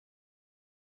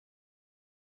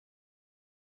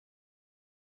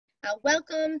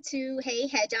Welcome to Hey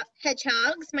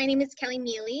Hedgehogs. My name is Kelly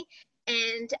Mealy,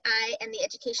 and I am the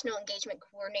Educational Engagement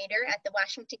Coordinator at the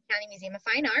Washington County Museum of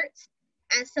Fine Arts.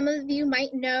 As some of you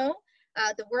might know,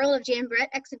 the Whirl of Jan Brett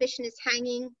exhibition is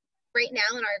hanging right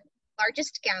now in our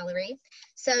largest gallery,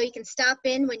 so you can stop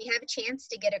in when you have a chance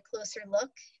to get a closer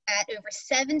look at over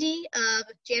 70 of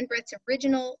Jan Brett's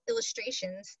original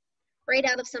illustrations right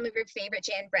out of some of your favorite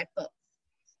Jan Brett books.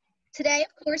 Today,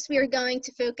 of course, we are going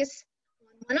to focus on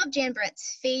one of Jan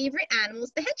Brett's favorite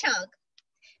animals, the hedgehog.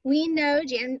 We know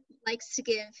Jan likes to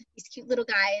give these cute little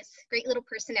guys great little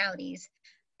personalities,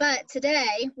 but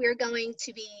today we're going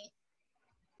to be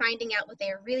finding out what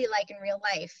they are really like in real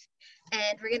life.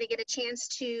 And we're going to get a chance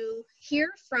to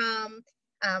hear from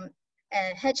a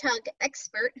hedgehog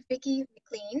expert, Vicki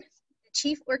McLean, the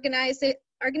Chief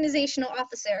Organizational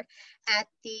Officer at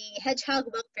the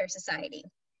Hedgehog Welfare Society.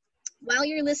 While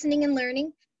you're listening and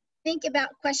learning, think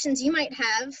about questions you might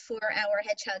have for our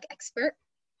hedgehog expert.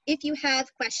 If you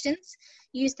have questions,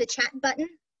 use the chat button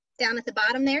down at the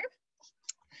bottom there.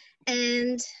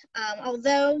 And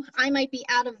although I might be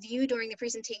out of view during the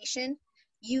presentation,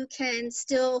 you can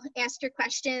still ask your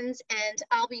questions, and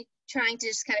I'll be trying to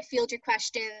just kind of field your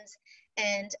questions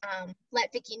and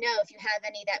let Vicki know if you have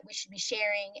any that we should be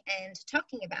sharing and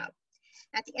talking about.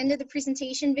 At the end of the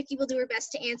presentation, Vicki will do her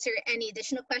best to answer any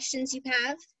additional questions you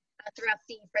have throughout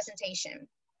the presentation.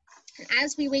 And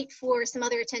as we wait for some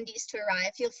other attendees to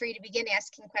arrive, feel free to begin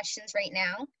asking questions right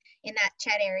now in that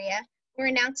chat area or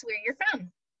announce where you're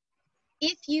from.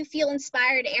 If you feel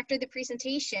inspired after the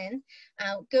presentation,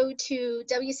 go to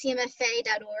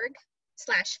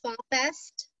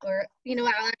wcmfa.org/fallfest, or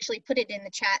I'll actually put it in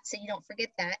the chat so you don't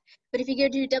forget that. But if you go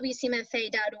to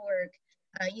wcmfa.org,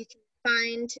 you can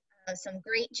find some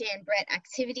great Jan Brett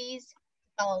activities to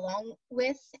follow along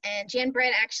with. And Jan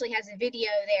Brett actually has a video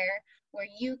there where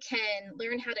you can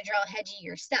learn how to draw a hedgie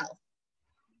yourself.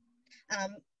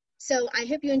 So I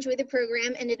hope you enjoy the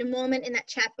program, and in a moment in that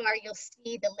chat bar, you'll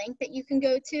see the link that you can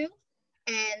go to.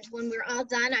 And when we're all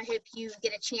done, I hope you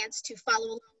get a chance to follow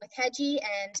along with Hedgie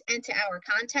and enter our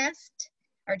contest,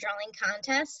 our drawing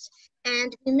contest.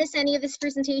 And if you miss any of this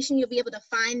presentation, you'll be able to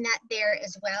find that there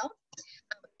as well.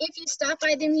 If you stop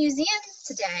by the museum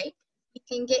today, you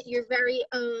can get your very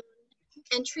own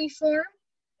entry form,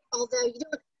 although you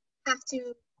don't have to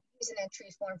use an entry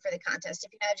form for the contest.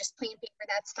 If you have just plain paper,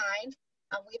 that's fine.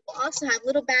 We will also have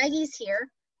little baggies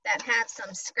here that have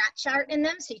some scratch art in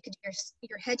them, so you could do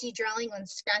your hedgie drawing on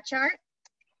scratch art,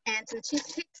 and some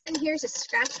toothpicks in here to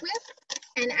scratch with,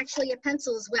 and actually a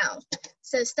pencil as well.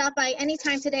 So stop by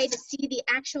anytime today to see the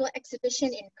actual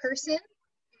exhibition in person,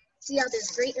 see all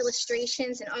those great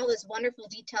illustrations and all those wonderful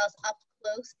details up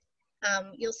close.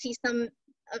 You'll see some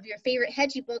of your favorite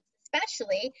hedgie books,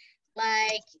 especially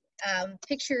like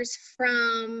pictures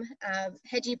from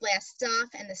Hedgie Blasts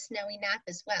Off and the Snowy Nap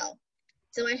as well.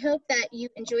 So I hope that you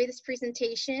enjoy this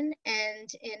presentation,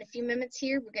 and in a few minutes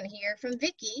here, we're going to hear from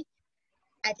Vicki.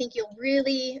 I think you'll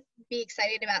really be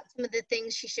excited about some of the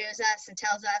things she shows us and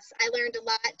tells us. I learned a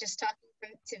lot just talking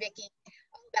to Vicki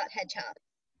all about hedgehogs.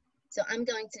 So I'm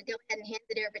going to go ahead and hand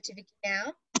it over to Vicki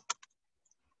now.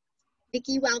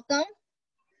 Vicki, welcome.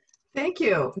 Thank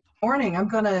you. Good morning. I'm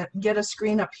going to get a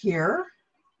screen up here.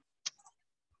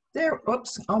 There,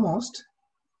 oops, almost.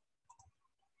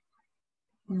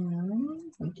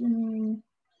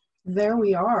 There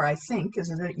we are, I think.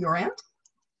 Is it at your end?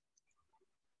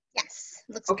 Yes,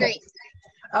 looks okay.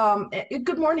 Great.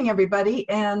 Good morning, everybody.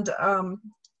 And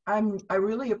I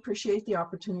really appreciate the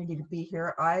opportunity to be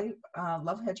here. I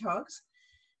love hedgehogs,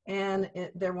 and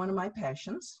they're one of my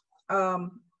passions.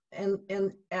 And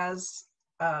as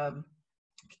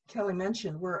Kelly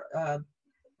mentioned,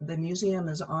 the museum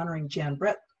is honoring Jan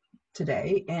Brett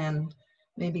today, and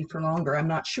maybe for longer, I'm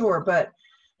not sure. But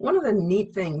one of the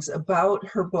neat things about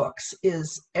her books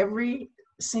is every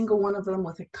single one of them,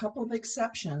 with a couple of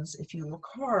exceptions, if you look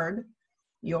hard,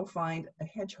 you'll find a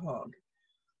hedgehog.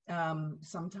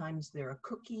 Sometimes they're a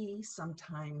cookie,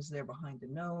 sometimes they're behind a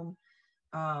gnome,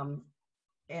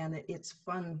 and it's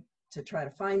fun to try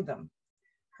to find them.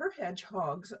 Her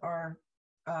hedgehogs are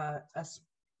a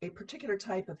particular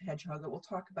type of hedgehog that we'll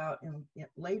talk about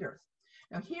later.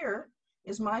 Now here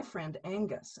is my friend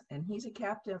Angus, and he's a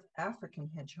captive African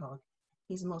hedgehog.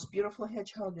 He's the most beautiful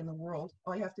hedgehog in the world.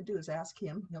 All you have to do is ask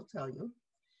him, he'll tell you.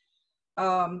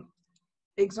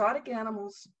 Exotic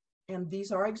animals, and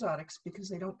these are exotics because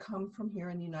they don't come from here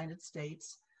in the United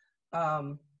States,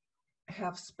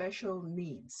 have special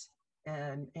needs.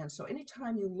 And so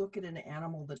anytime you look at an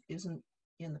animal that isn't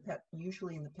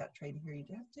usually in the pet trade here, you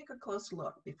have to take a close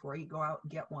look before you go out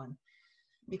and get one.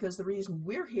 because the reason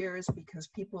we're here is because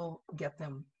people get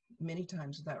them many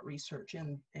times without research,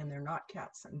 and they're not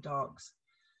cats and dogs.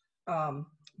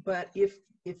 But if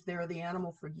they're the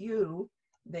animal for you,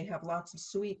 they have lots of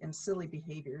sweet and silly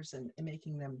behaviors, and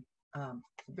making them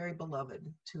very beloved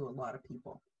to a lot of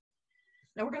people.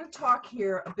 Now we're going to talk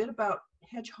here a bit about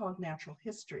hedgehog natural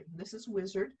history. This is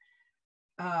Wizard.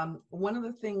 One of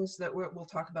the things that we'll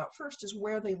talk about first is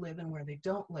where they live and where they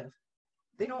don't live.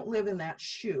 They don't live in that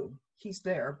shoe. He's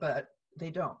there, but they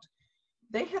don't.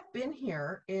 They have been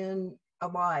here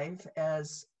alive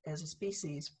as a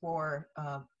species for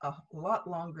a lot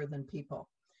longer than people.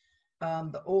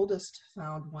 The oldest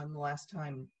found one the last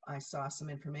time I saw some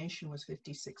information was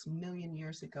 56 million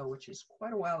years ago, which is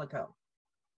quite a while ago.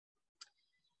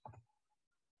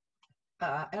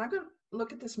 And I'm going to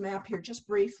look at this map here just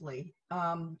briefly.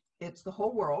 It's the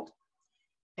whole world.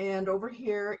 And over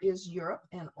here is Europe,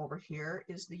 and over here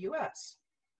is the US.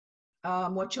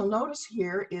 What you'll notice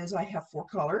here is I have 4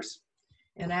 colors.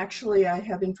 And actually, I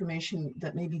have information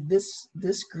that maybe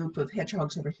this group of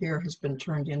hedgehogs over here has been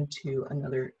turned into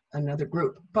another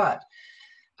group. But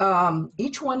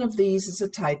each one of these is a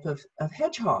type of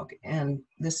hedgehog, and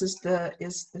this is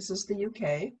the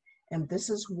UK, and this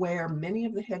is where many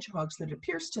of the hedgehogs that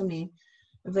appears to me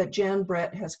that Jan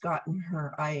Brett has gotten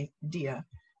her idea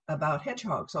about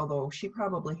hedgehogs, although she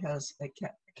probably has a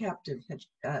captive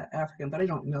African, but I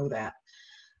don't know that.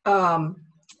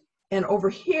 And over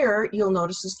here, you'll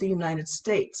notice is the United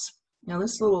States. Now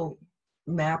this little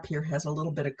map here has a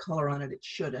little bit of color on it. It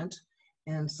shouldn't.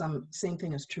 And same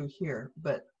thing is true here,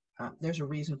 but there's a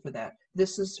reason for that.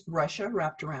 This is Russia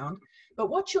wrapped around. But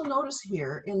what you'll notice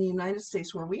here in the United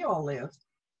States where we all live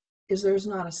is there's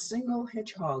not a single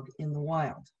hedgehog in the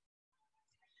wild.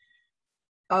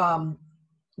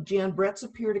 Jan Brett's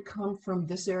appear to come from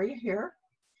this area here.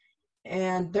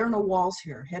 And there are no walls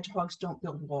here. Hedgehogs don't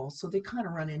build walls, so they kind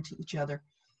of run into each other.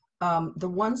 The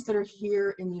ones that are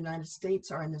here in the United States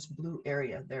are in this blue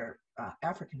area. They're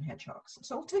African hedgehogs.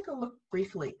 So we'll take a look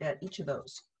briefly at each of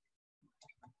those.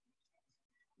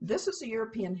 This is a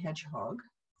European hedgehog,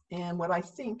 and what I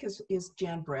think is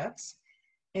Jan Brett's.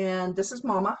 And this is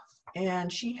Mama,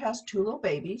 and she has 2 little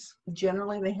babies.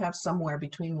 Generally, they have somewhere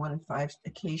between 1 and 5.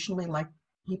 Occasionally, like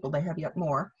people, they have yet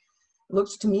more.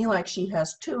 Looks to me like she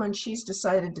has 2, and she's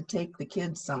decided to take the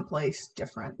kids someplace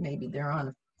different. Maybe they're on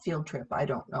a field trip, I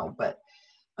don't know, but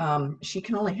she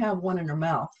can only have 1 in her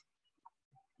mouth.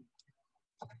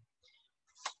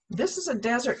 This is a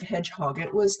desert hedgehog.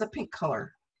 It was the pink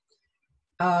color.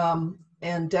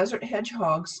 And desert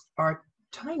hedgehogs are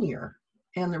tinier.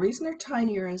 And the reason they're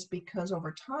tinier is because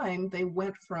over time they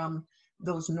went from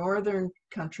those northern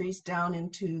countries down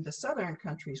into the southern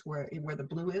countries where the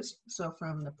blue is, so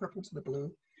from the purple to the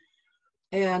blue.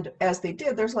 And as they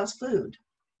did, there's less food.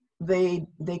 And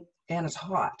it's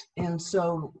hot. And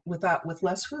so with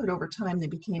less food over time, they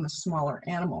became a smaller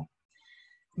animal.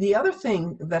 The other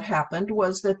thing that happened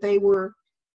was that they were,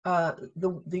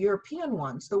 the European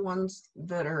ones, the ones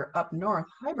that are up north,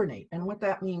 hibernate. And what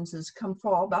that means is come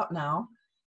fall, about now,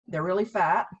 they're really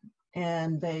fat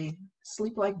and they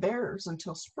sleep like bears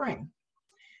until spring.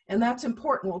 And that's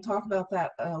important. We'll talk about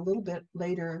that a little bit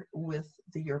later with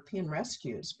the European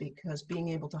rescues, because being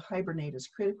able to hibernate is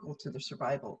critical to the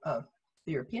survival of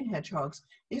the European hedgehogs.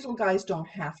 These little guys don't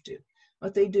have to.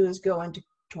 What they do is go into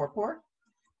torpor,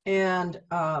 and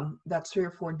that's 3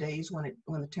 or 4 days when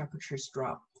the temperatures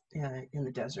drop in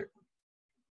the desert.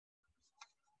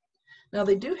 Now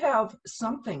they do have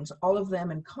some things, all of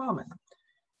them in common.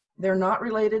 They're not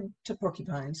related to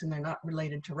porcupines and they're not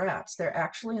related to rats. They're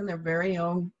actually in their very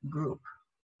own group.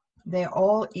 They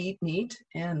all eat meat,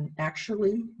 and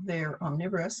actually they're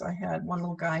omnivorous. I had one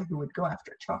little guy who would go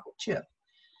after a chocolate chip,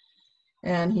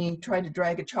 and he tried to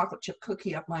drag a chocolate chip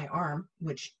cookie up my arm,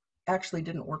 which actually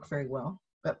didn't work very well,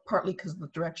 but partly because of the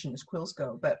direction his quills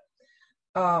go. But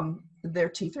their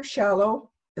teeth are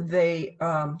shallow. They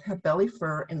have belly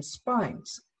fur and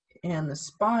spines. And the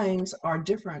spines are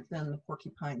different than the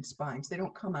porcupine spines. They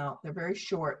don't come out. They're very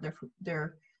short.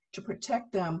 They're to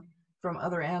protect them from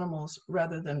other animals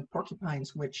rather than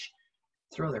porcupines, which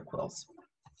throw their quills.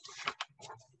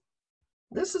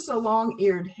 This is a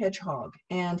long-eared hedgehog,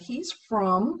 and he's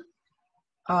from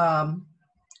a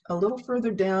little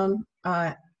further down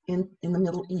in the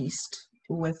Middle East,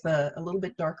 with a little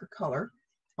bit darker color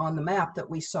on the map that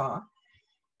we saw.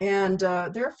 And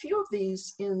there are a few of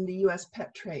these in the US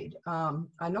pet trade.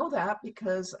 I know that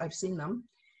because I've seen them.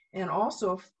 And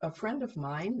also a friend of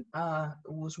mine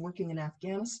was working in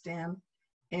Afghanistan,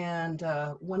 and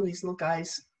one of these little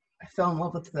guys fell in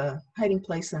love with the hiding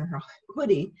place in her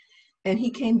hoodie, and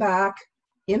he came back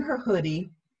in her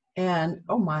hoodie And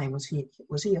oh my, was he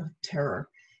a terror.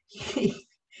 He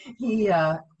he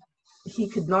uh, he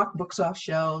could knock books off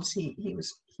shelves. He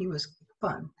was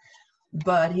fun,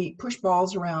 but he pushed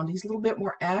balls around. He's a little bit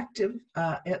more active,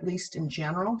 at least in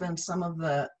general, than some of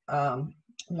the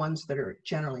ones that are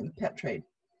generally in the pet trade.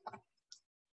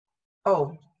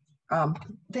 Oh,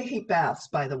 they hate baths,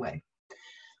 by the way.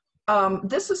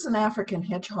 This is an African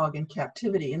hedgehog in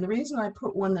captivity, and the reason I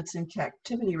put one that's in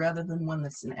captivity rather than one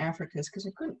that's in Africa is because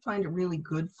I couldn't find a really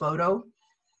good photo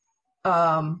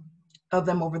of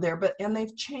them over there. And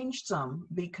they've changed some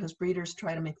because breeders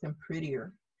try to make them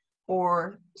prettier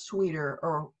or sweeter,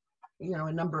 or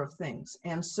a number of things.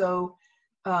 And so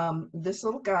this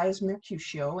little guy is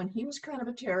Mercutio, and he was kind of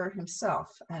a terror himself,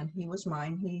 and he was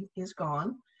mine. He is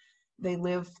gone. They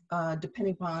live,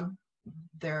 depending upon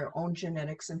their own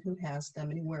genetics and who has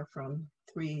them, anywhere from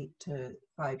 3 to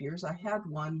 5 years. I had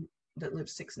one that lived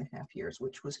 6.5 years,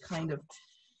 which was kind of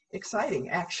exciting,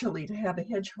 actually, to have a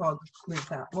hedgehog live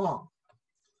that long.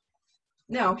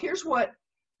 Now, here's what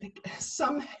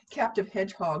some captive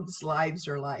hedgehogs' lives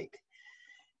are like,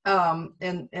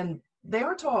 and they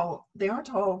aren't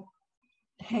all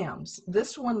hams.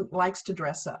 This one likes to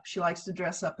dress up. She likes to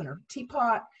dress up in her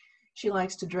teapot. She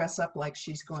likes to dress up like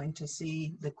she's going to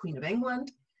see the Queen of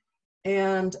England.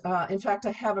 And in fact,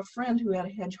 I have a friend who had a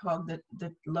hedgehog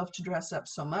that loved to dress up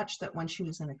so much that when she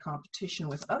was in a competition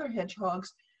with other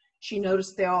hedgehogs, she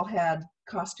noticed they all had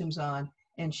costumes on,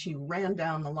 and she ran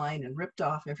down the line and ripped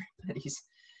off everybody's,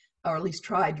 or at least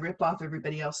tried to rip off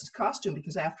everybody else's costume,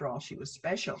 because after all, she was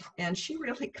special. And she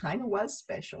really kind of was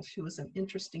special. She was an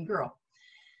interesting girl.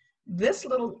 This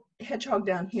little hedgehog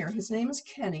down here, his name is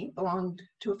Kenny, belonged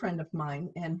to a friend of mine,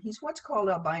 and he's what's called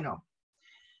albino.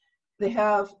 They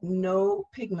have no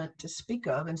pigment to speak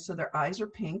of, and so their eyes are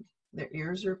pink, their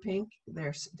ears are pink,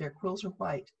 their quills are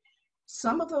white.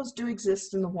 Some of those do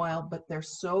exist in the wild, but they're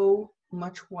so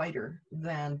much whiter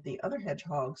than the other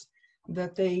hedgehogs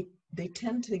that they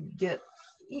tend to get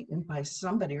eaten by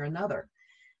somebody or another.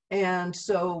 And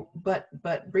so, but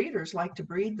breeders like to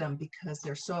breed them because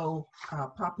they're so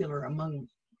popular among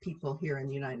people here in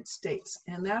the United States.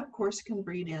 And that, of course, can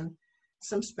breed in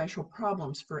some special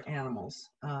problems for animals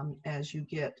as you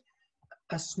get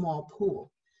a small pool.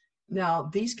 Now,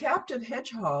 these captive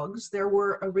hedgehogs, there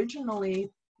were originally,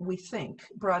 we think,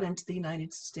 brought into the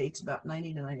United States about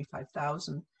 90 to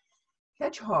 95,000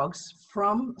 hedgehogs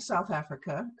from South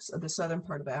Africa, so the southern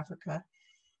part of Africa.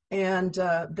 And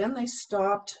then they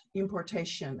stopped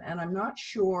importation, and I'm not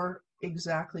sure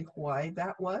exactly why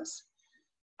that was.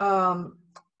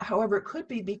 However, it could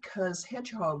be because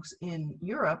hedgehogs in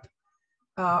Europe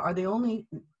are the only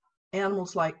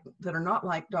animals that are not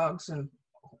like dogs and,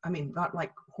 not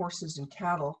like horses and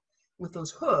cattle with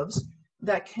those hooves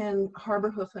that can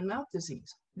harbor hoof and mouth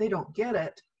disease. They don't get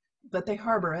it, but they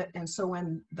harbor it. And so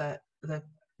when the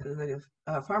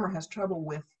farmer has trouble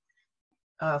with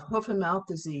hoof and mouth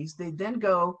disease, they then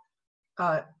go,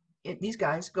 these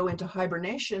guys go into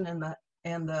hibernation,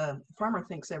 and the farmer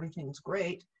thinks everything's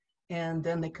great, and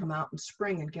then they come out in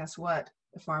spring, and guess what?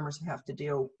 The farmers have to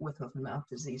deal with hoof and mouth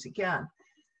disease again.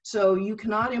 So you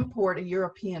cannot import a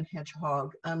European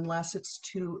hedgehog unless it's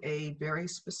to a very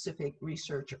specific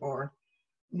research or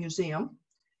museum,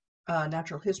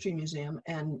 natural history museum,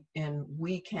 and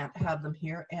we can't have them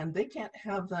here, and they can't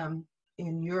have them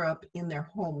in Europe in their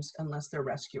homes unless they're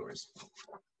rescuers.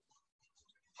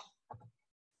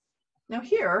 Now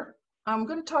here, I'm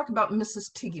going to talk about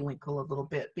Mrs. Tiggywinkle a little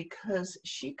bit, because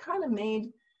she kind of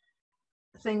made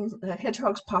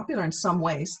hedgehogs popular in some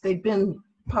ways. They'd been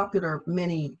popular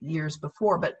many years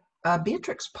before, but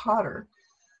Beatrix Potter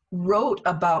wrote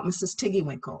about Mrs.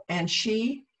 Tiggywinkle, and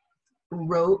she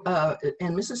wrote,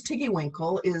 and Mrs.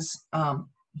 Tiggywinkle is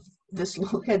this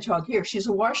little hedgehog here. She's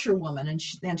a washerwoman,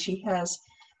 and she has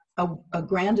a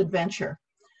grand adventure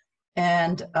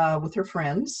and with her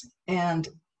friends. And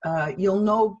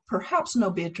you'll perhaps know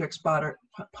Beatrix Potter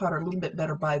a little bit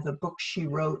better by the book she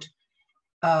wrote,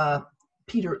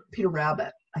 Peter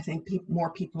Rabbit. I think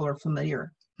more people are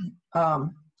familiar.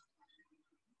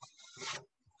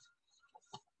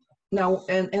 Now,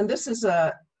 and this is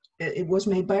it was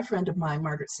made by a friend of mine,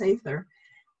 Margaret Sather,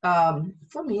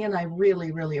 for me, and I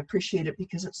really, really appreciate it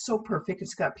because it's so perfect.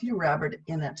 It's got Peter Rabbit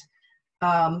in it,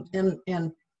 and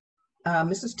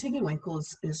Mrs. Tiggywinkle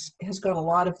has got a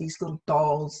lot of these little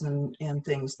dolls and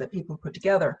things that people put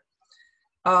together.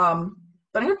 But I'm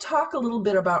going to talk a little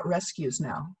bit about rescues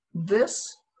now.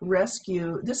 This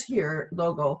here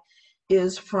logo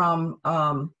is from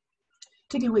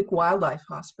Tiggywinkle Wildlife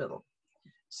Hospital.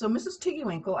 So Mrs.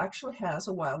 Tiggywinkle actually has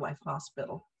a wildlife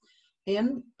hospital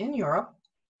in Europe,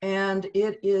 And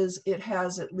it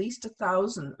has at least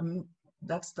 1,000.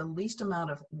 That's the least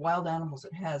amount of wild animals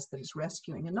it has that is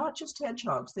rescuing, and not just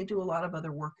hedgehogs. They do a lot of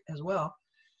other work as well.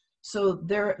 So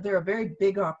they're a very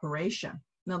big operation.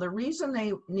 Now, the reason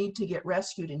they need to get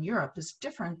rescued in Europe is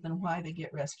different than why they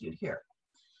get rescued here.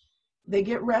 They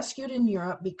get rescued in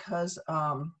Europe because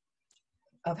of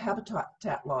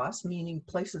habitat loss, meaning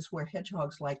places where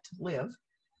hedgehogs like to live.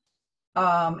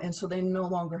 And so they no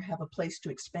longer have a place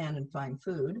to expand and find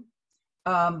food.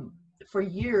 For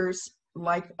years,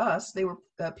 like us, they were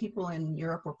people in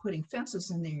Europe were putting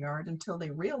fences in their yard until they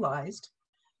realized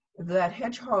that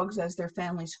hedgehogs, as their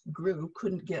families grew,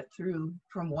 couldn't get through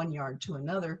from one yard to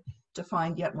another to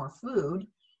find yet more food.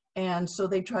 And so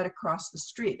they tried to cross the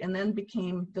street, and then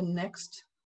became the next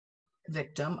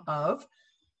victim of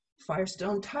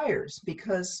Firestone tires,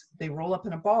 because they roll up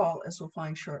in a ball, as we'll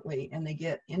find shortly, and they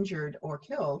get injured or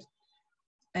killed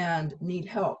and need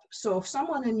help. So if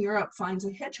someone in Europe finds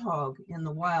a hedgehog in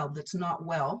the wild that's not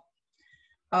well,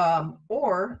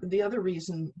 or the other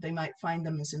reason they might find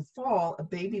them is in fall, a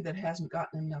baby that hasn't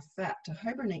gotten enough fat to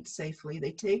hibernate safely,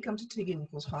 they take them to Tiggy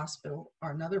Nichols Hospital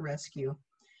or another rescue,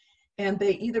 and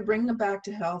they either bring them back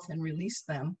to health and release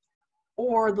them,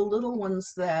 or the little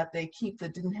ones that they keep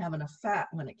that didn't have enough fat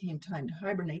when it came time to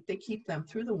hibernate, they keep them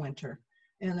through the winter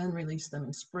and then release them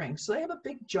in spring. So they have a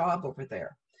big job over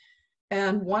there.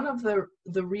 And one of the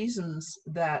reasons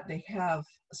that they have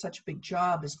such a big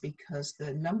job is because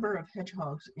the number of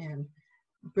hedgehogs in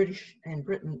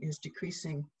Britain is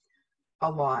decreasing a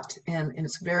lot, and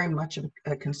it's very much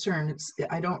a concern.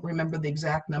 I don't remember the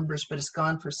exact numbers, but it's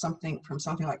gone from something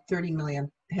like 30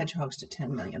 million hedgehogs to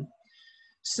 10 million.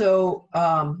 So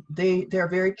they're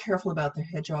very careful about their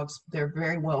hedgehogs. They're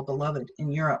very well beloved in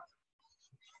Europe.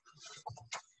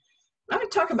 I'm going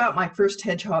to talk about my first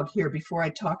hedgehog here before I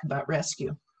talk about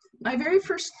rescue. My very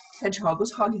first hedgehog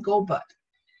was Hoggy Goldbutt.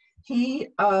 He,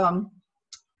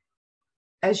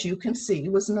 as you can see,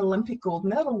 was an Olympic gold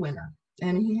medal winner,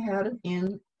 and he had it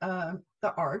in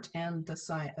the art and the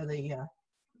science,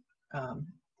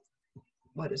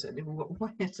 what is it?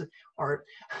 It's art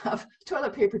of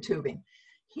toilet paper tubing.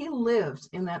 He lived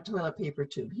in that toilet paper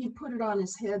tube. He put it on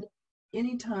his head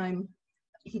anytime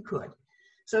he could.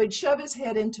 So he'd shove his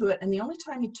head into it, and the only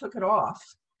time he took it off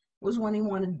was when he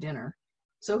wanted dinner.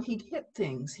 So he'd hit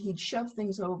things, he'd shove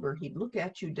things over, he'd look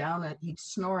at you down it, he'd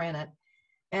snore in it.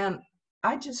 And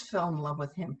I just fell in love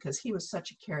with him because he was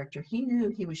such a character. He knew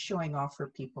he was showing off for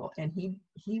people, and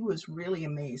he was really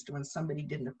amazed when somebody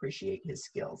didn't appreciate his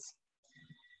skills.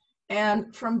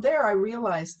 And from there, I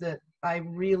realized that I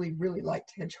really, really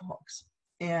liked hedgehogs.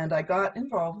 And I got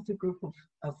involved with a group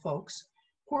of folks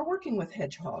who are working with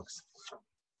hedgehogs.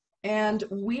 And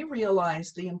we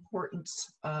realized the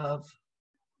importance of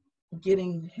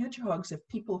getting hedgehogs if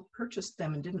people purchased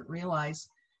them and didn't realize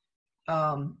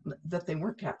that they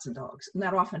weren't cats and dogs. And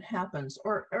that often happens.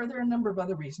 Or there are a number of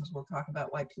other reasons we'll talk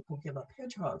about why people give up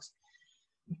hedgehogs.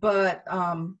 But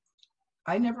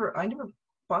I never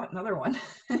bought another one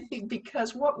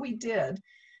because what we did,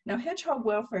 now Hedgehog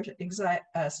Welfare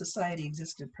Society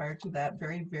existed prior to that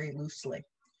very, very loosely.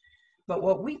 But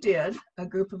what we did, a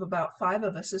group of about 5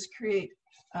 of us, is create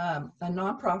a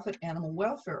nonprofit animal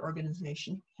welfare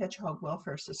organization, Hedgehog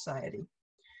Welfare Society.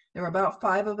 There were about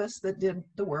 5 of us that did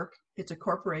the work. It's a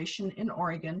corporation in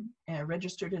Oregon,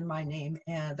 registered in my name,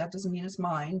 and that doesn't mean it's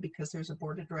mine because there's a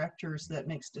board of directors that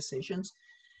makes decisions.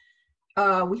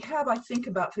 We have, I think,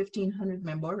 about 1,500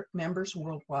 members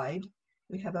worldwide.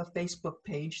 We have a Facebook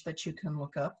page that you can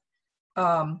look up.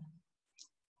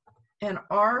 And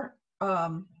our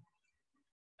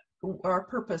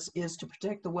purpose is to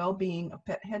protect the well-being of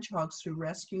pet hedgehogs through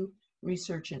rescue,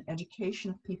 research, and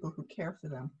education of people who care for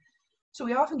them. So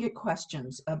we often get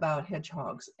questions about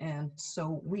hedgehogs, and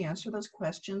so we answer those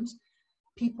questions.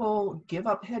 People give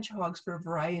up hedgehogs for a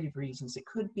variety of reasons. It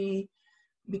could be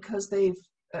because they've,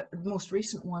 the most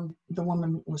recent one, the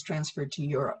woman was transferred to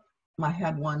Europe. I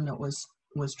had one that was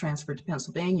transferred to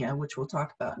Pennsylvania, which we'll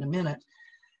talk about in a minute.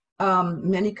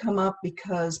 Many come up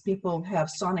because people have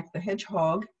Sonic the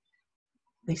Hedgehog.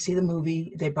 They see the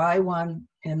movie, they buy one,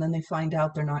 and then they find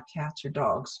out they're not cats or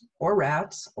dogs or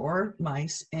rats or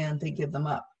mice, and they give them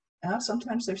up.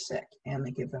 Sometimes they're sick and they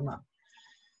give them up.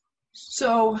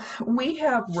 So we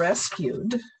have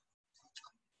rescued,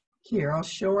 here I'll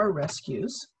show our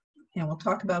rescues, and we'll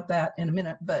talk about that in a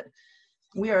minute, but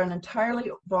we are an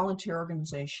entirely volunteer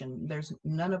organization. There's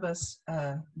none of us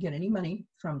get any money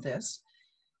from this.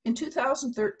 In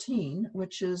 2013,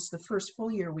 which is the first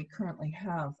full year we currently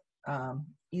have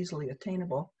easily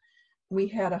attainable, we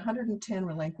had 110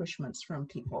 relinquishments from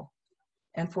people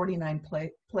and 49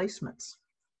 placements.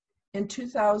 In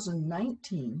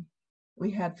 2019,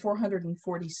 we had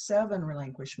 447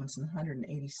 relinquishments and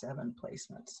 187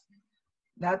 placements.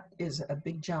 That is a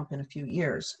big jump in a few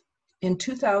years. In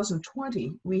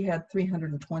 2020, we had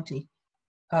 320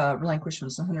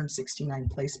 relinquishments, 169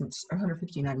 placements, or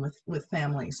 159 with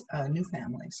families, new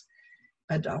families,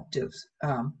 adoptives.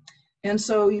 And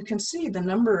so you can see the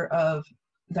number of,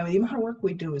 the amount of work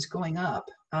we do is going up.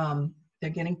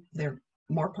 They're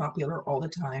more popular all the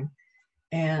time,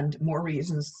 and more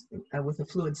reasons with a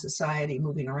fluid society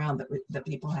moving around that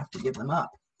people have to give them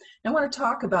up. I want to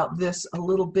talk about this a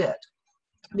little bit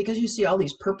because you see all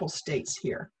these purple states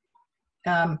here.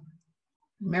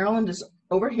 Maryland is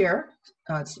over here.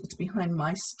 It's behind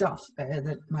my stuff,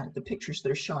 the pictures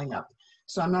that are showing up.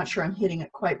 So I'm not sure I'm hitting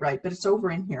it quite right, but it's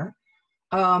over in here.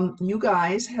 You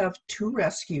guys have 2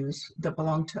 rescues that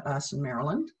belong to us in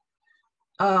Maryland.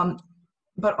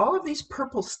 But all of these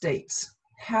purple states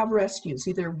have rescues,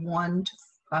 either 1 to,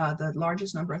 the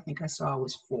largest number I think I saw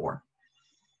was 4.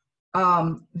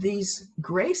 These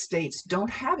gray states don't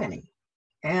have any.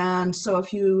 And so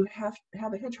if you have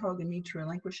a hedgehog and need to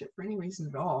relinquish it for any reason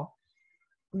at all,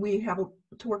 we have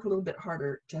to work a little bit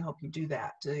harder to help you do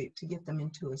that, to get them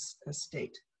into a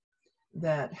state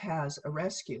that has a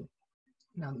rescue.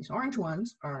 Now, these orange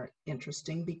ones are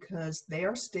interesting because they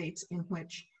are states in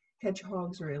which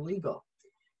hedgehogs are illegal.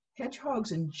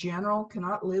 Hedgehogs in general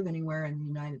cannot live anywhere in the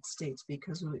United States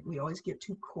because we always get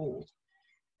too cold.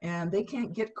 And they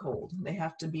can't get cold. They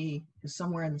have to be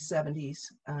somewhere in the 70s,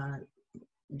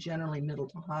 generally middle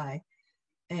to high.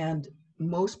 And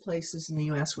most places in the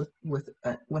US, with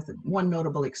one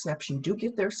notable exception, do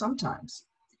get there sometimes.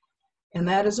 And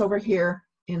that is over here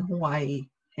in Hawaii.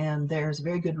 And there's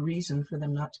very good reason for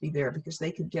them not to be there because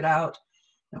they could get out,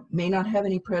 may not have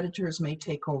any predators, may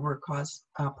take over, cause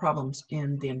problems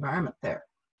in the environment there.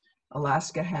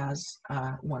 Alaska has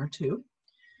 1 or 2.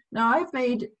 Now I've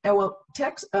made,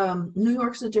 New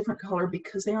York's a different color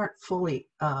because they aren't fully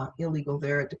illegal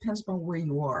there. It depends on where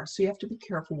you are. So you have to be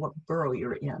careful what borough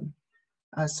you're in.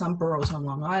 Some boroughs on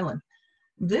Long Island.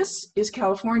 This is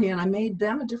California, and I made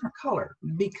them a different color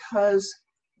because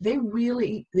they're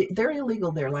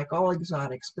illegal there, like all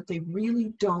exotics, but they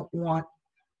really don't want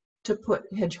to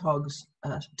put hedgehogs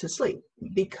to sleep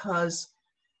because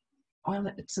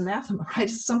it's anathema, right?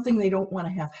 It's something they don't want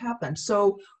to have happen.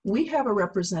 So we have a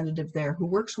representative there who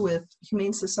works with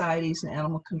humane societies and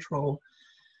animal control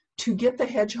to get the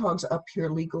hedgehogs up here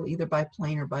legal, either by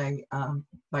plane or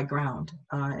by ground.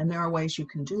 And there are ways you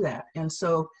can do that. And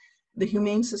so the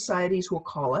humane societies will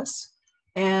call us,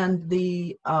 and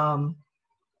the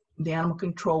animal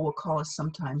control will call us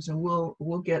sometimes, and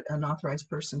we'll get an authorized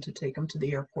person to take them to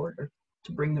the airport or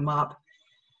to bring them up.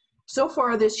 So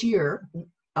far this year,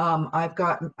 I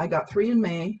got 3 in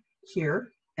May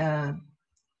here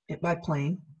by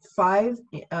plane, 5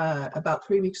 about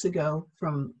 3 weeks ago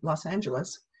from Los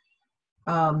Angeles.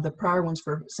 The prior ones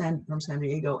from San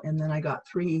Diego, and then I got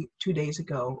 3 2 days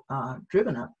ago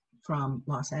driven up from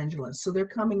Los Angeles. So they're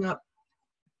coming up.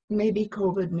 Maybe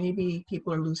COVID, maybe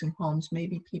people are losing homes,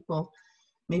 maybe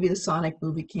the Sonic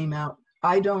movie came out.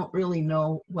 I don't really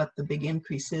know what the big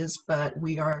increase is, but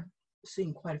we are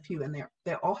seeing quite a few, and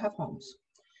they all have homes.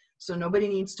 So nobody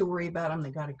needs to worry about them.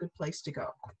 They got a good place to go.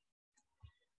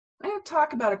 I'm going to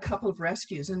talk about a couple of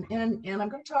rescues, and I'm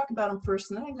going to talk about them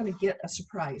first, and then I'm going to get a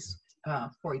surprise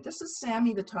for you. This is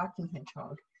Sammy the talking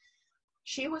hedgehog.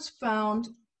 She was found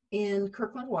in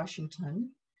Kirkland, Washington,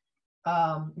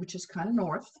 which is kind of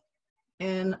north,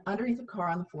 and underneath a car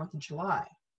on the 4th of July.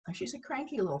 Now, she's a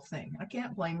cranky little thing. I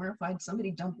can't blame her. If I had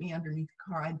somebody dump me underneath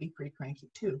the car, I'd be pretty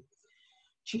cranky too.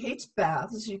 She hates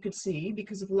baths, as you could see,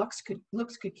 because if looks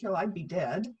could kill, I'd be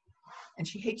dead. And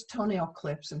she hates toenail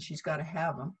clips, and she's got to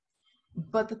have them.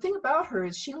 But the thing about her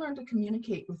is she learned to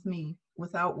communicate with me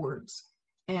without words.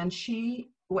 And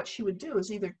what she would do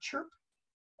is either chirp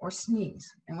or sneeze.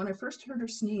 And when I first heard her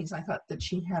sneeze, I thought that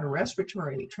she had a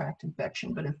respiratory tract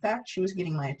infection, but in fact, she was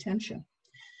getting my attention.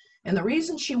 And the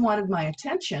reason she wanted my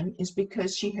attention is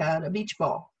because she had a beach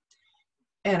ball.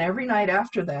 And every night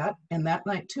after that, and that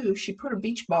night too, she put a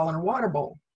beach ball in her water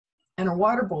bowl. And her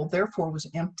water bowl, therefore, was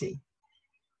empty.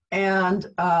 And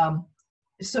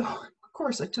so, of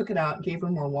course, I took it out and gave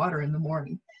her more water in the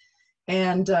morning.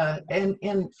 And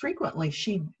frequently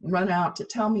she'd run out to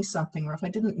tell me something, or if I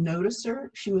didn't notice her,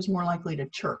 she was more likely to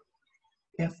chirp.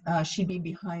 If she'd be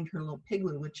behind her little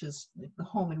pigloo, which is the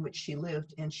home in which she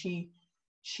lived, and she'd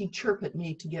chirp at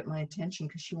me to get my attention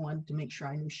because she wanted to make sure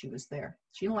I knew she was there.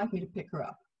 She didn't like me to pick her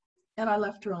up. And I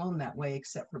left her alone that way,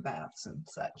 except for baths and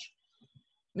such.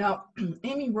 Now,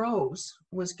 Amy Rose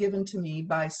was given to me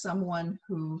by someone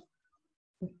who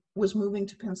was moving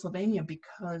to Pennsylvania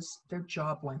because their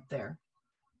job went there.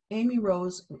 Amy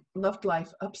Rose loved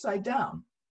life upside down.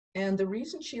 And the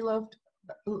reason she loved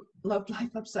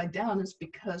life upside down is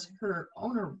because her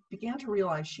owner began to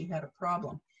realize she had a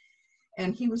problem.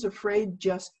 And he was afraid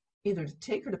just either to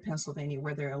take her to Pennsylvania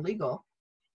where they're illegal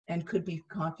and could be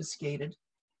confiscated,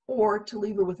 or to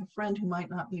leave her with a friend who might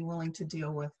not be willing to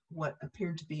deal with what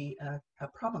appeared to be a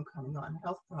problem coming on, a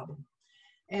health problem.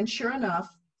 And sure enough,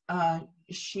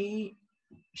 she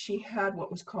had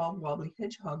what was called wobbly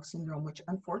hedgehog syndrome, which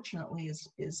unfortunately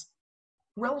is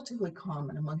relatively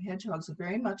common among hedgehogs,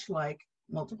 very much like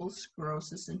multiple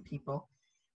sclerosis in people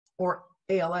or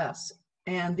ALS.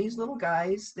 And these little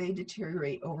guys, they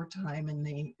deteriorate over time, and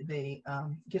they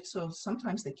get so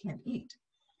sometimes they can't eat.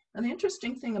 And the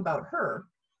interesting thing about her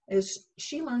is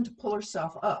she learned to pull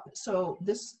herself up. So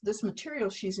this material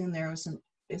she's in there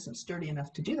isn't sturdy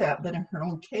enough to do that, but in her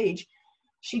own cage,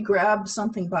 she grabbed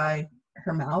something by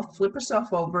her mouth, flip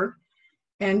herself over,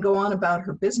 and go on about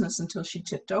her business until she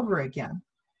tipped over again.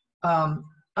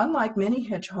 Unlike many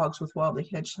hedgehogs with wobbly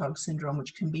hedgehog syndrome,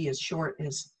 which can be as short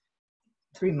as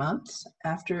 3 months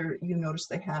after you notice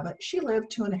they have it, she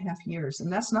lived 2.5 years,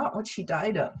 and that's not what she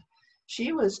died of.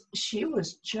 She was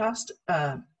just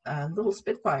a little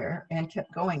spitfire and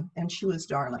kept going, and she was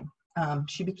darling.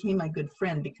 She became my good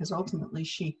friend because ultimately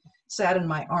she sat in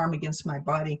my arm against my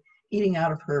body, eating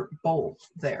out of her bowl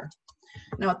there.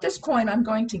 Now at this point, I'm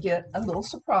going to get a little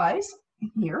surprise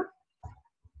here.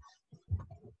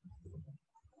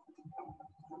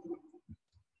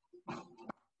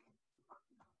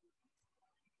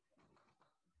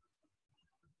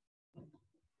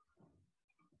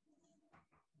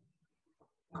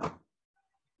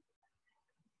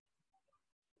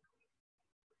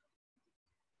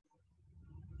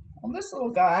 Well, this little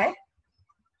guy,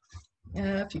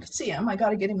 if you can see him, I got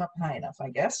to get him up high enough, I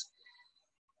guess.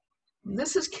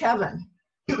 This is Kevin.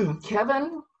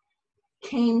 Kevin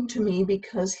came to me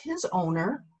because his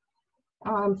owner,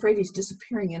 I'm afraid he's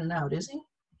disappearing in and out, is he?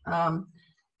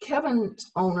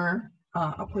 Kevin's owner,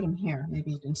 I'll put him here.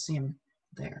 Maybe you can see him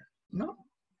there. No,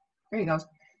 there he goes.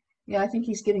 Yeah, I think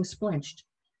he's getting splinched.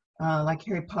 Like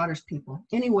Harry Potter's people.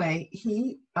 Anyway,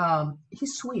 he's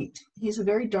sweet. He's a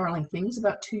very darling thing. He's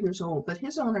about 2 years old, but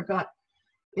his owner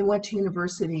went to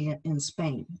university in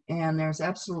Spain, and there's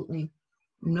absolutely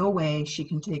no way she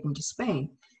can take him to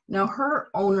Spain. Now her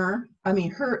owner,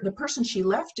 the person she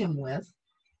left him with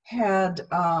had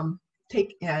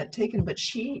taken, but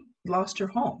she lost her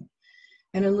home.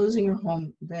 And in losing her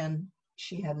home, then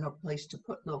she had no place to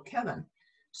put little Kevin.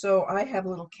 So I have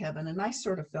little Kevin, and I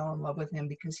sort of fell in love with him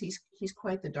because he's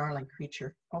quite the darling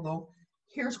creature. Although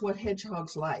here's what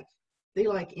hedgehogs like. They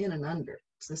like in and under.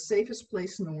 It's the safest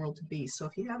place in the world to be. So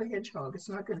if you have a hedgehog, it's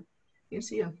not going to, you can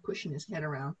see him pushing his head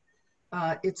around.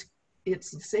 It's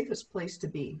the safest place to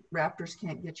be. Raptors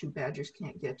can't get you, badgers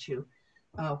can't get you,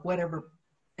 whatever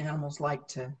animals like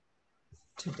to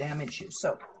damage you.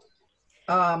 So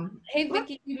hey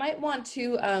Vicki, you might want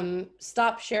to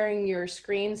stop sharing your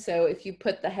screen, so if you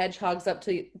put the hedgehogs up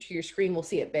to your screen, we'll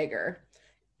see it bigger.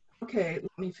 Okay,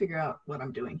 let me figure out what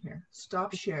I'm doing here.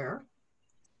 Stop share.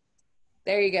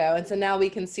 There you go. And so now we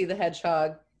can see the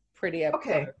hedgehog pretty up.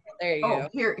 Okay. There you go.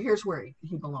 Here's where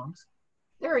he belongs.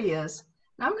 There he is.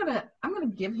 Now I'm gonna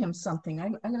give him something.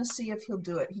 I'm gonna see if he'll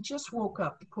do it. He just woke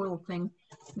up, the poor little thing.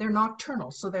 They're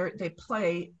nocturnal, so they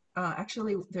play.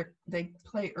 Actually, they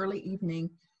play early evening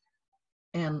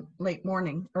and late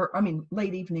morning, or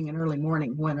late evening and early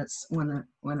morning when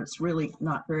it's really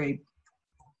not very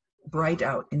bright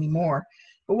out anymore.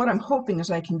 But what I'm hoping is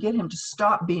I can get him to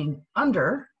stop being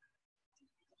under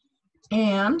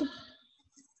and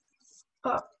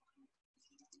up.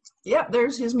 Yeah,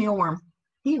 there's his mealworm.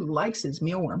 He likes his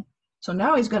mealworm. So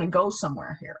now he's going to go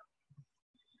somewhere here.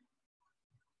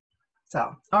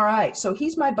 So, all right, so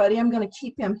he's my buddy. I'm going to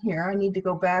keep him here. I need to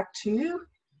go back to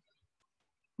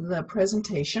the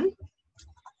presentation.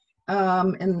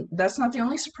 And that's not the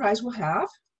only surprise we'll have.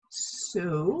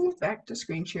 So back to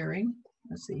screen sharing.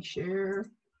 Let's see, share.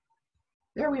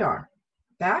 There we are.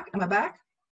 Back, am I back?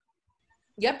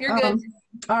 Yep, you're good.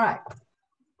 All right,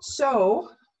 so,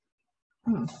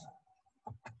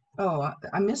 oh,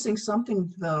 I'm missing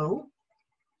something though,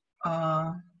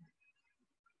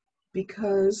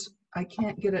 because I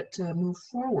can't get it to move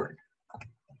forward.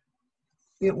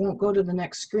 It won't go to the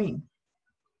next screen.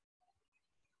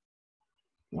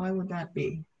 Why would that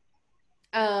be?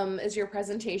 Is your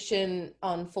presentation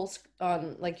on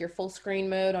like your full screen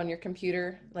mode on your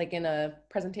computer, like in a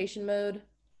presentation mode?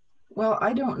 Well,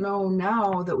 I don't know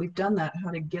now that we've done that,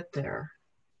 how to get there.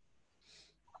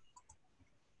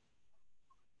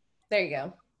 There you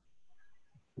go.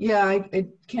 Yeah, I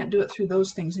can't do it through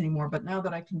those things anymore, but now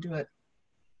that I can do it,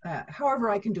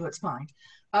 however I can do it's fine.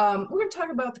 We're going to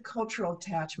talk about the cultural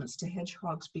attachments to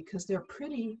hedgehogs because they're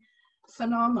pretty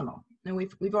phenomenal. And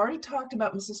we've already talked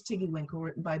about Mrs. Tiggywinkle,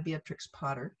 written by Beatrix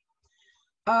Potter.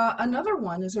 Another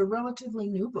one is a relatively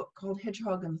new book called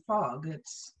Hedgehog and the Fog.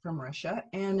 It's from Russia,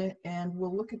 and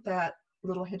we'll look at that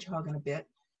little hedgehog in a bit.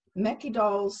 Meckie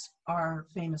dolls are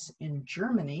famous in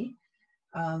Germany.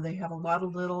 They have a lot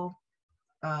of little,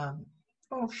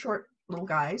 short little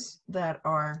guys that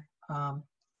are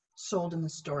sold in the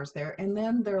stores there. And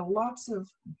then there are lots of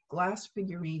glass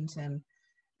figurines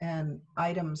and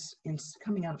items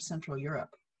coming out of Central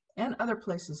Europe and other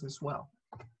places as well.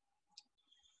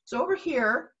 So over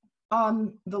here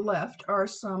on the left are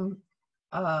some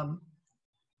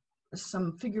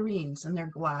figurines, and they're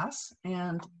glass,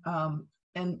 and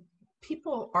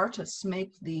artists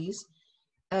make these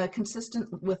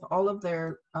consistent with all of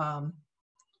their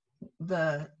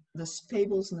the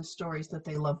fables and the stories that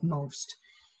they love most.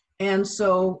 And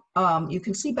so you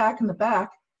can see back in the back,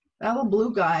 that little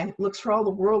blue guy looks for all the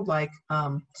world like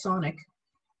Sonic,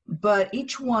 but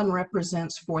each one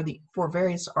represents for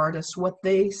various artists what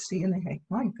they see, and they think,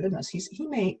 my goodness, he's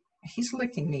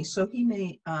licking me, so he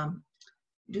may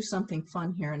do something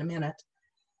fun here in a minute.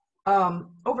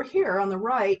 Over here on the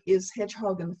right is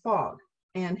Hedgehog and the Fog,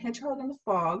 and Hedgehog and the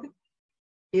Fog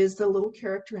is the little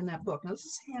character in that book. Now this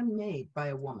is handmade by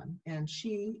a woman, and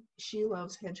she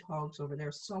loves hedgehogs over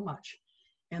there so much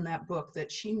in that book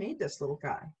that she made this little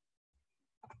guy.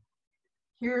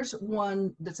 Here's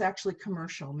one that's actually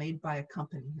commercial, made by a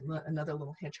company, another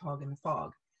little Hedgehog in the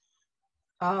Fog.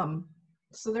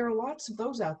 So there are lots of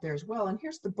those out there as well. And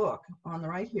here's the book on the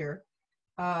right here.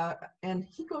 And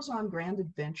he goes on grand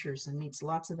adventures and meets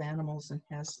lots of animals and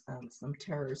has some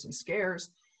terrors and scares.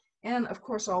 And of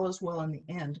course, all is well in the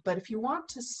end. But if you want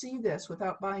to see this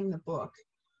without buying the book,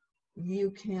 you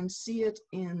can see it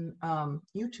in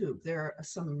YouTube. There are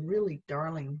some really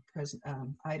darling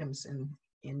items in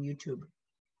YouTube.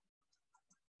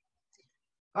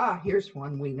 Here's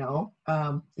one we know.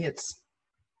 It's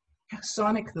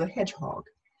Sonic the Hedgehog.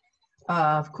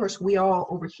 Of course, we all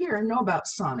over here know about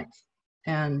Sonic,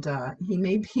 and he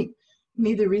may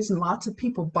be the reason lots of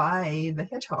people buy the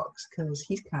hedgehogs, because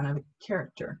he's kind of a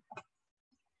character.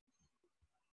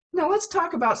 Now let's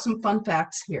talk about some fun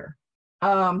facts here.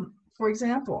 For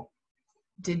example,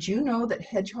 did you know that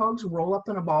hedgehogs roll up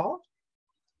in a ball?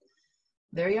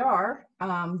 There you are.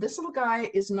 This little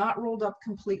guy is not rolled up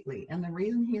completely, and the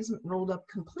reason he isn't rolled up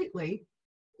completely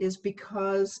is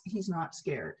because he's not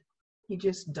scared. He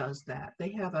just does that.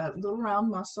 They have a little round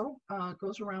muscle,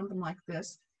 goes around them like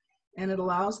this, and it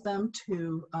allows them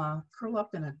to curl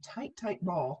up in a tight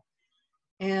ball.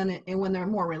 And when they're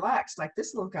more relaxed, like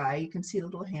this little guy, you can see the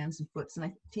little hands and foots,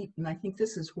 and I think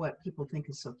this is what people think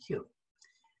is so cute.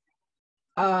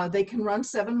 They can run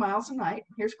 7 miles a night.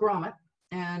 Here's Gromit.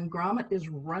 And Gromit is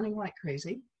running like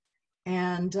crazy.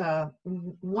 And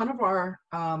one of our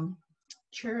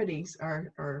charities,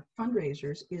 our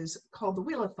fundraisers, is called the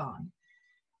Wheelathon.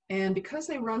 And because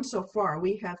they run so far,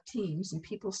 we have teams, and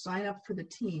people sign up for the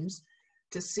teams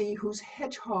to see whose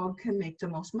hedgehog can make the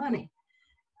most money.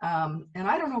 And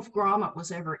I don't know if Gromit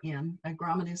was ever in.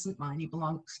 Gromit isn't mine. He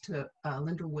belongs to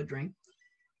Linda Woodring.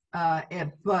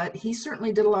 But he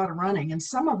certainly did a lot of running, and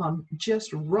some of them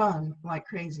just run like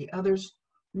crazy. Others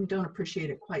don't appreciate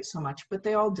it quite so much, but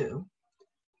they all do.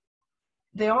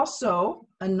 They also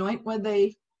anoint when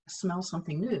they smell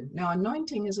something new. Now,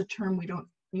 anointing is a term we don't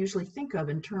usually think of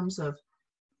in terms of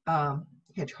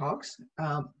hedgehogs,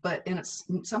 and it's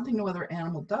something no other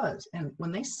animal does. And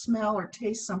when they smell or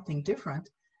taste something different,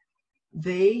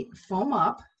 they foam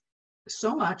up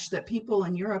so much that people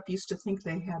in Europe used to think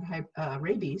they had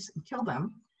rabies and kill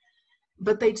them,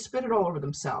 but they'd spit it all over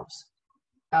themselves.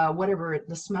 Whatever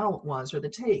the smell was or the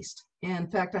taste. And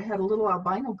in fact, I had a little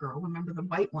albino girl, remember the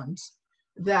white ones,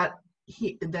 that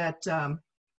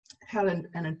had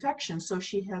an infection. So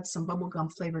she had some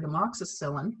bubblegum flavored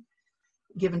amoxicillin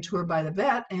given to her by the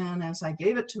vet. And as I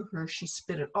gave it to her, she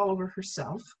spit it all over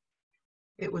herself.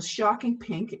 It was shocking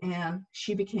pink, and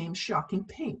she became shocking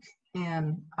pink.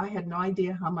 And I had no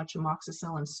idea how much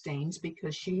amoxicillin stains,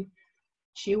 because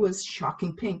she was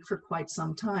shocking pink for quite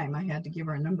some time. I had to give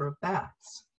her a number of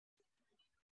baths.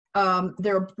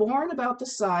 They're born about the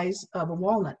size of a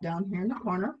walnut down here in the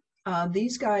corner.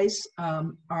 These guys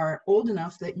are old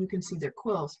enough that you can see their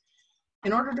quills.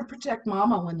 In order to protect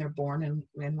mama when they're born,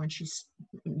 and when she's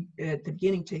at the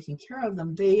beginning taking care of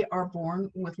them, they are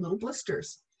born with little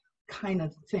blisters kind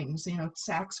of things,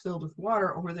 sacks filled with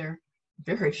water over their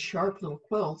very sharp little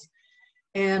quills.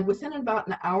 And within about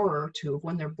an hour or two of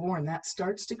when they're born, that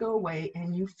starts to go away,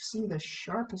 and you see the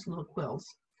sharpest little quills.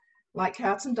 Like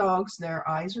cats and dogs, their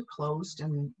eyes are closed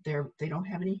and they don't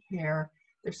have any hair.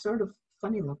 They're sort of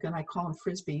funny looking. I call them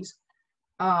frisbees.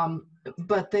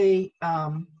 But the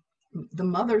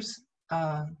mothers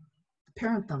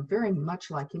parent them very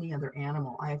much like any other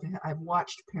animal. I've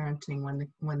watched parenting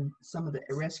when some of the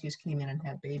rescues came in and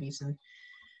had babies,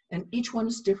 and each one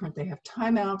is different. They have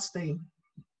timeouts. They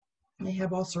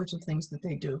have all sorts of things that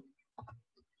they do.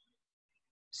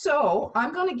 So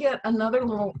I'm going to get another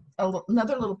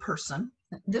little person.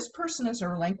 This person is a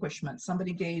relinquishment.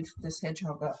 Somebody gave this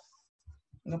hedgehog up.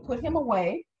 I'm going to put him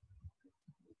away.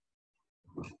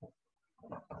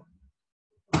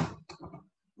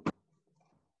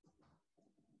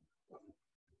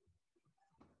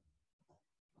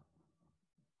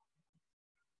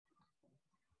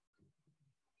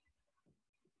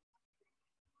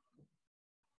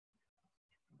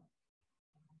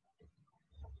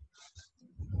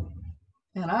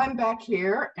 And I'm back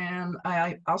here, and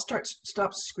I'll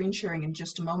stop screen sharing in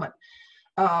just a moment.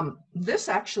 This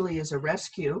actually is a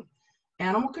rescue.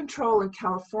 Animal Control in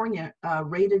California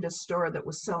raided a store that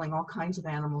was selling all kinds of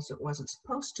animals it wasn't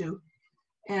supposed to,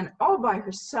 and all by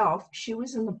herself. She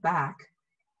was in the back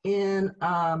in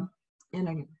a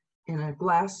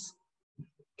glass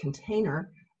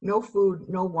container, no food,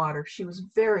 no water. She was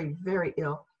very, very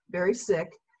ill, very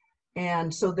sick,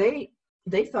 and so they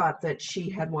thought that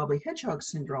she had wobbly hedgehog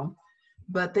syndrome,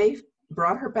 but they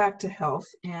brought her back to health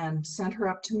and sent her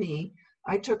up to me.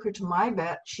 I took her to my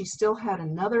vet. She still had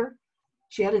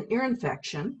she had an ear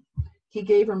infection. He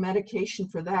gave her medication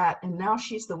for that, and now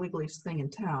she's the wiggliest thing in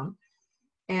town.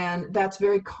 And that's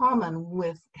very common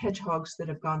with hedgehogs that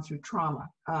have gone through trauma.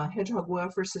 Hedgehog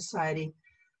Welfare Society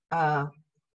were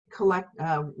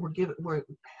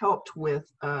helped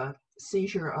with a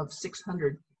seizure of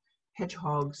 600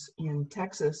 hedgehogs in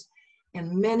Texas,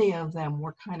 and many of them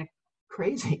were kind of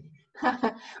crazy.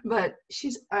 But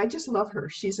I just love her.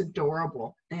 She's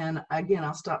adorable. And again,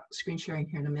 I'll stop screen sharing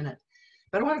here in a minute.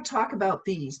 But I want to talk about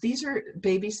these. These are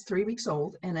babies 3 weeks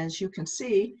old, and as you can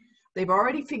see, they've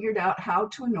already figured out how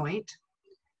to anoint.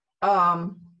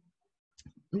 And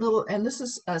this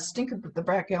is Stinker, the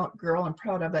black girl, I'm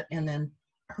proud of it, and then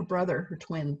her brother, her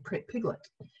twin Piglet.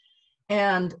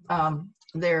 And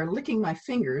they're licking my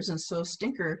fingers, and so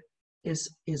Stinker is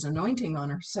anointing on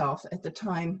herself at the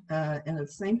time, and at the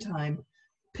same time,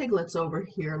 Piglet's over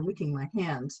here licking my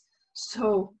hands.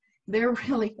 So they're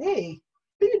really, hey,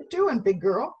 what are you doing, big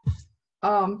girl?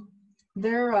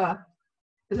 They're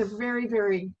very,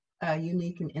 very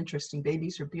unique and interesting.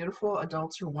 Babies are beautiful.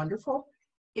 Adults are wonderful.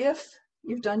 If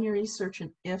you've done your research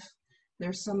and if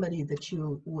there's somebody that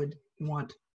you would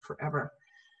want forever.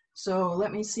 So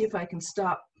let me see if I can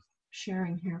stop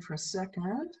sharing here for a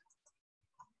second.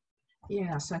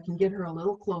 Yeah, so I can get her a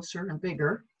little closer and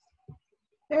bigger.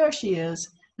 There she is.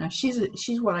 Now she's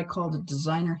what I call the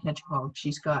designer hedgehog.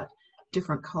 She's got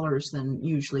different colors than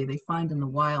usually they find in the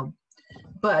wild.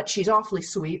 But she's awfully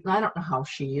sweet, and I don't know how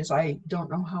she is. I don't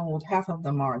know how old half of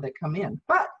them are that come in.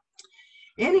 But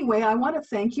anyway, I want to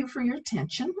thank you for your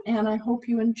attention, and I hope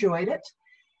you enjoyed it.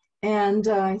 And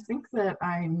I think that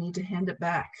I need to hand it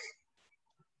back.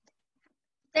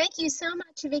 Thank you so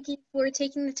much, Vicki, for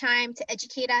taking the time to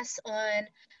educate us on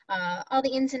all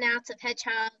the ins and outs of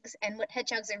hedgehogs and what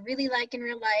hedgehogs are really like in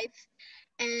real life.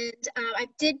 And I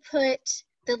did put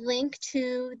the link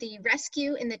to the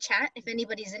rescue in the chat if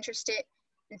anybody's interested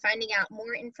in finding out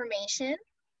more information.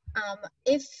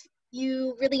 If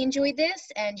you really enjoyed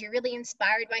this and you're really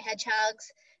inspired by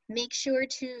hedgehogs, make sure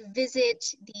to visit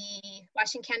the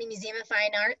Washington County Museum of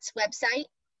Fine Arts website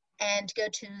and go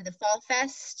to the Fall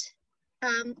Fest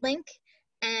link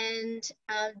and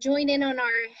join in on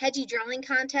our hedgie drawing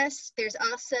contest. There's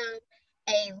also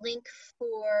a link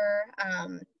for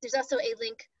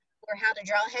how to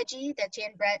draw a hedgie that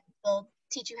Jan Brett will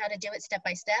teach you how to do it step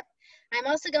by step. I'm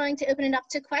also going to open it up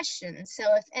to questions. So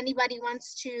if anybody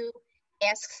wants to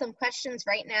ask some questions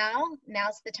right now,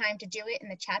 now's the time to do it in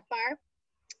the chat bar.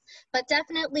 But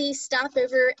definitely stop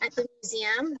over at the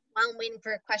museum while I'm waiting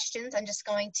for questions. I'm just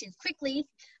going to quickly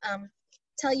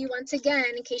tell you once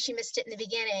again, in case you missed it in the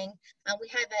beginning, we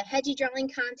have a hedgie drawing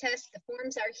contest. The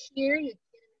forms are here. You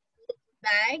get them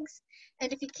in bags.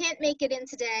 And if you can't make it in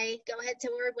today, go ahead to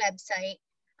our website,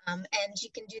 and you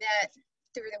can do that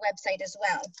through the website as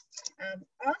well.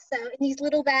 Also, in these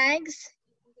little bags,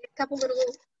 you get a couple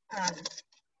little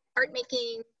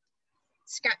art-making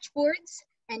scratch boards,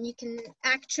 and you can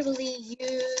actually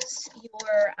use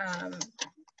your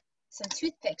some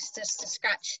toothpicks just to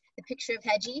scratch the picture of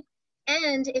Hedgie.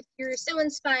 And if you're so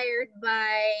inspired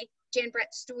by Jan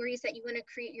Brett stories that you want to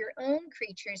create your own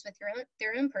creatures with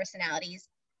their own personalities,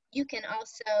 you can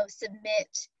also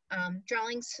submit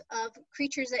drawings of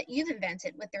creatures that you've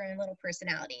invented with their own little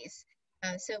personalities.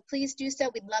 So please do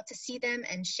so. We'd love to see them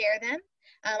and share them.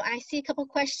 I see a couple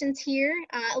questions here.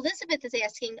 Elizabeth is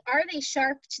asking, are they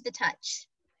sharp to the touch?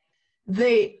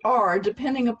 They are,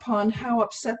 depending upon how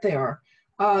upset they are.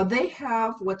 They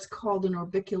have what's called an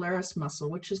orbicularis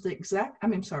muscle, which is the exact,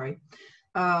 went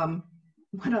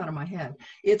out of my head.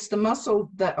 It's the muscle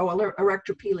that,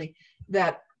 erector pili,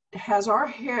 that has our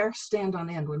hair stand on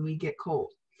end when we get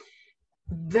cold.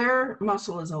 Their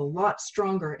muscle is a lot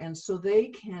stronger, and so they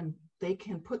can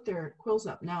put their quills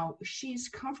up. Now, she's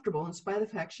comfortable in spite of the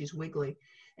fact she's wiggly,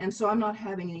 and so I'm not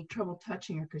having any trouble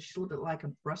touching her because she's a little bit like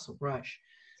a bristle brush.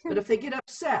 But if they get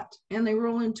upset and they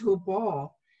roll into a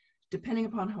ball, depending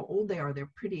upon how old they are, they're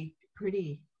pretty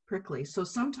prickly. So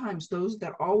sometimes those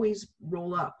that always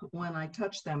roll up, when I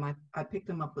touch them, I pick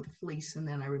them up with a fleece, and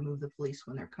then I remove the fleece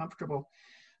when they're comfortable.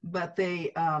 But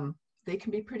they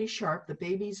can be pretty sharp. The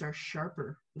babies are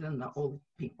sharper than the old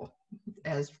people,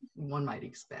 as one might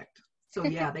expect. So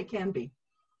yeah, they can be.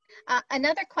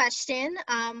 Another question,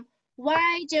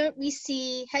 why don't we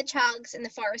see hedgehogs in the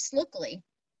forest locally?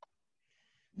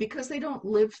 Because they don't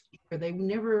live here. They've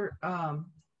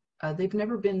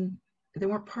never been, they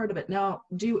weren't part of it. Now,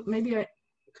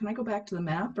 can I go back to the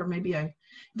map? Or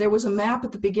there was a map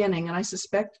at the beginning, and I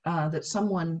suspect that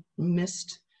someone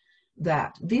missed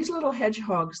that. These little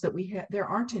hedgehogs that we have, there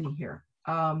aren't any here.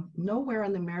 Nowhere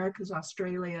in the Americas,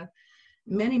 Australia,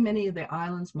 many of the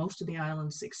islands, most of the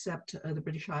islands except the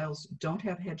British Isles, don't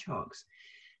have hedgehogs.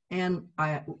 And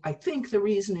I think the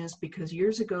reason is because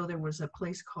years ago there was a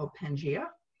place called Pangaea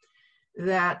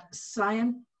that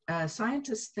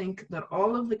scientists think that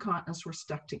all of the continents were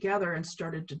stuck together and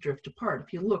started to drift apart.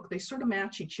 If you look, they sort of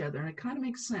match each other, and it kind of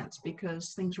makes sense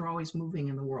because things are always moving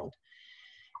in the world.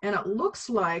 And it looks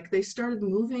like they started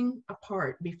moving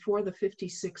apart before the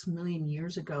 56 million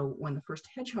years ago when the first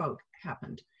hedgehog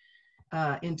happened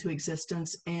into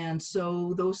existence. And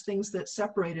so those things that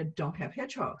separated don't have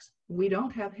hedgehogs. We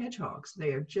don't have hedgehogs.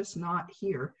 They are just not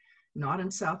here, not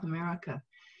in South America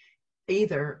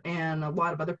either, and a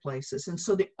lot of other places. And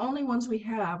so the only ones we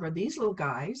have are these little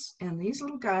guys, and these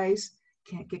little guys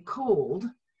can't get cold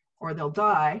or they'll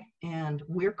die, and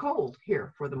we're cold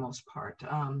here for the most part.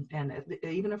 And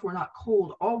even if we're not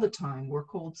cold all the time, we're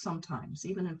cold sometimes.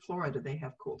 Even in Florida, they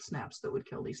have cold snaps that would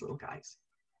kill these little guys.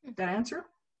 That answer?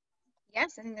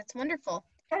 Yes, I think that's wonderful.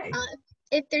 Okay.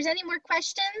 If there's any more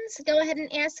questions, go ahead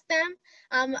and ask them.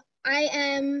 I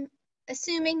am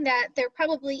assuming that there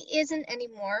probably isn't any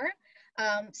more.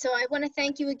 So I want to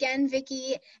thank you again,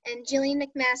 Vicki and Jillian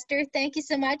McMaster. Thank you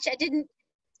so much. I didn't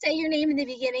say your name in the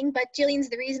beginning, but Jillian's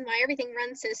the reason why everything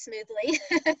runs so smoothly.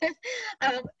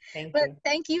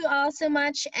 Thank you all so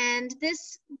much. And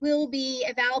this will be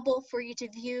available for you to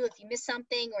view if you missed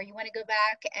something or you want to go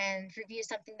back and review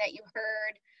something that you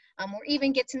heard, or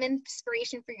even get some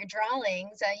inspiration for your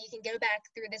drawings. You can go back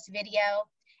through this video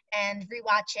and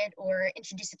rewatch it or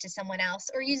introduce it to someone else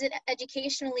or use it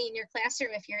educationally in your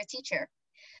classroom if you're a teacher.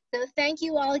 So thank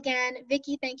you all again.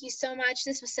 Vicki, thank you so much.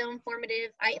 This was so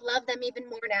informative. I love them even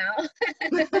more now.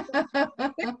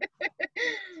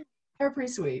 They're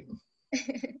pretty sweet.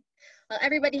 Well,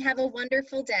 everybody have a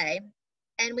wonderful day.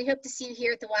 And we hope to see you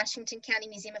here at the Washington County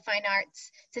Museum of Fine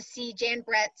Arts to see Jan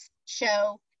Brett's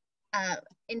show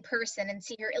in person and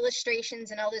see her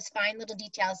illustrations and all those fine little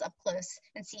details up close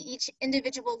and see each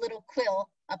individual little quill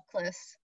up close.